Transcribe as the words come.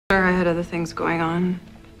Sure, I had other things going on.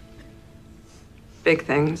 Big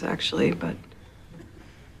things, actually, but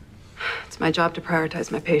it's my job to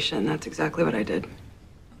prioritize my patient, and that's exactly what I did.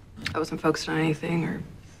 I wasn't focused on anything or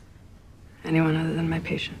anyone other than my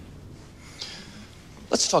patient.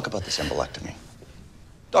 Let's talk about this embolectomy.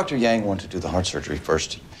 Dr. Yang wanted to do the heart surgery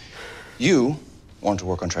first. You wanted to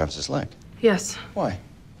work on Travis's leg. Yes. Why?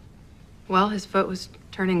 Well, his foot was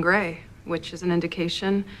turning gray, which is an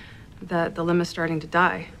indication that the limb is starting to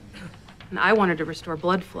die. And I wanted to restore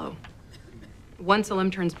blood flow. Once a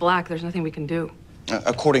limb turns black, there's nothing we can do.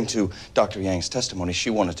 According to Dr. Yang's testimony, she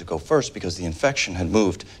wanted to go first because the infection had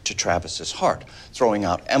moved to Travis's heart, throwing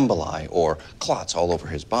out emboli or clots all over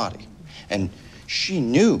his body. And she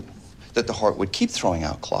knew that the heart would keep throwing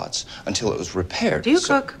out clots until it was repaired. Do you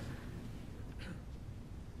cook?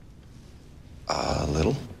 A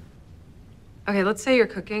little. Okay, let's say you're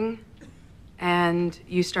cooking and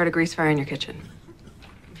you start a grease fire in your kitchen.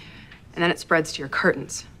 And then it spreads to your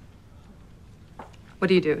curtains. What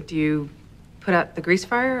do? Do you put out the grease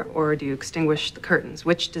fire or do you extinguish the curtains?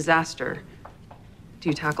 Which disaster do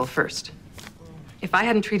you tackle first? If I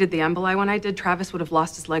hadn't treated the emboli when I did, Travis would have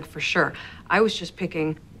lost his leg for sure. I was just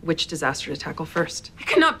picking which disaster to tackle first. I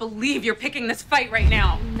cannot believe you're picking this fight right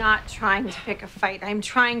now. I'm not trying to pick a fight. I'm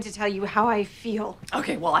trying to tell you how I feel.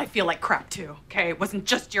 Okay, well, I feel like crap too, okay? It wasn't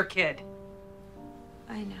just your kid.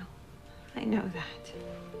 I know. I know that.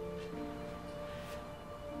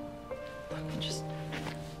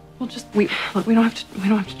 Look, we don't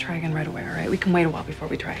have to try again right away, all right? We can wait a while before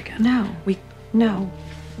we try again. No.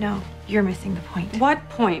 You're missing the point. What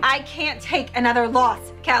point? I can't take another loss,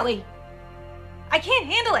 Callie. I can't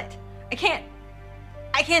handle it. I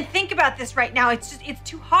can't think about this right now. It's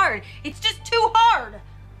too hard. It's just too hard.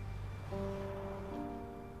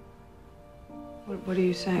 What are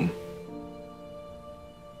you saying?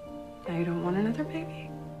 Now you don't want another baby?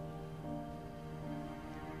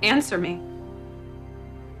 Answer me.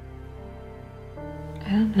 I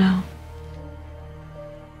don't know.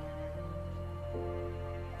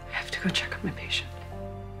 I have to go check on my patient.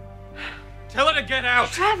 Tell her to get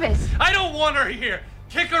out! Travis! I don't want her here!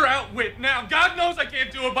 Kick her out, Whit, now! God knows I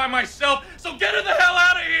can't do it by myself, so get her the hell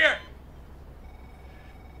out of here!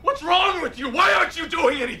 What's wrong with you? Why aren't you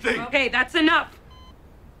doing anything? Okay, that's enough!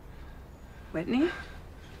 Whitney,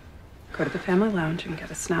 go to the family lounge and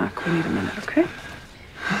get a snack. We need a minute, okay?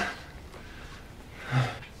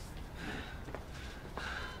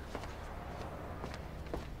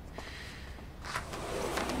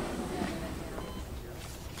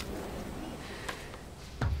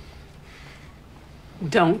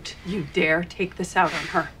 Don't you dare take this out on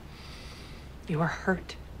her. You are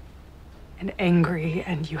hurt and angry,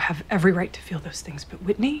 and you have every right to feel those things, but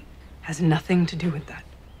Whitney has nothing to do with that.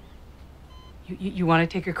 You want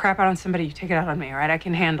to take your crap out on somebody, you take it out on me, all right? I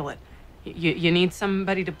can handle it. You need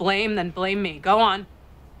somebody to blame, then blame me. Go on.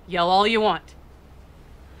 Yell all you want.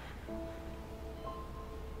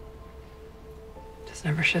 This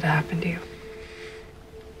never should have happened to you.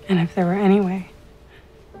 And if there were any way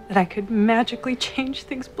that I could magically change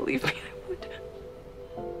things, believe me, I would.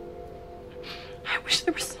 I wish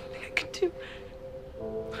there was something I could do.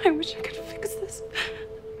 I wish I could fix this.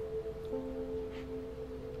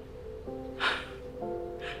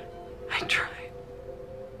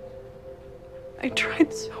 I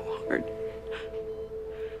tried so hard.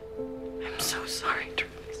 I'm so sorry,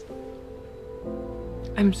 Travis.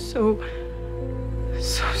 I'm so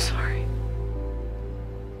sorry.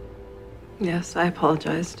 Yes, I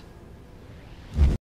apologized.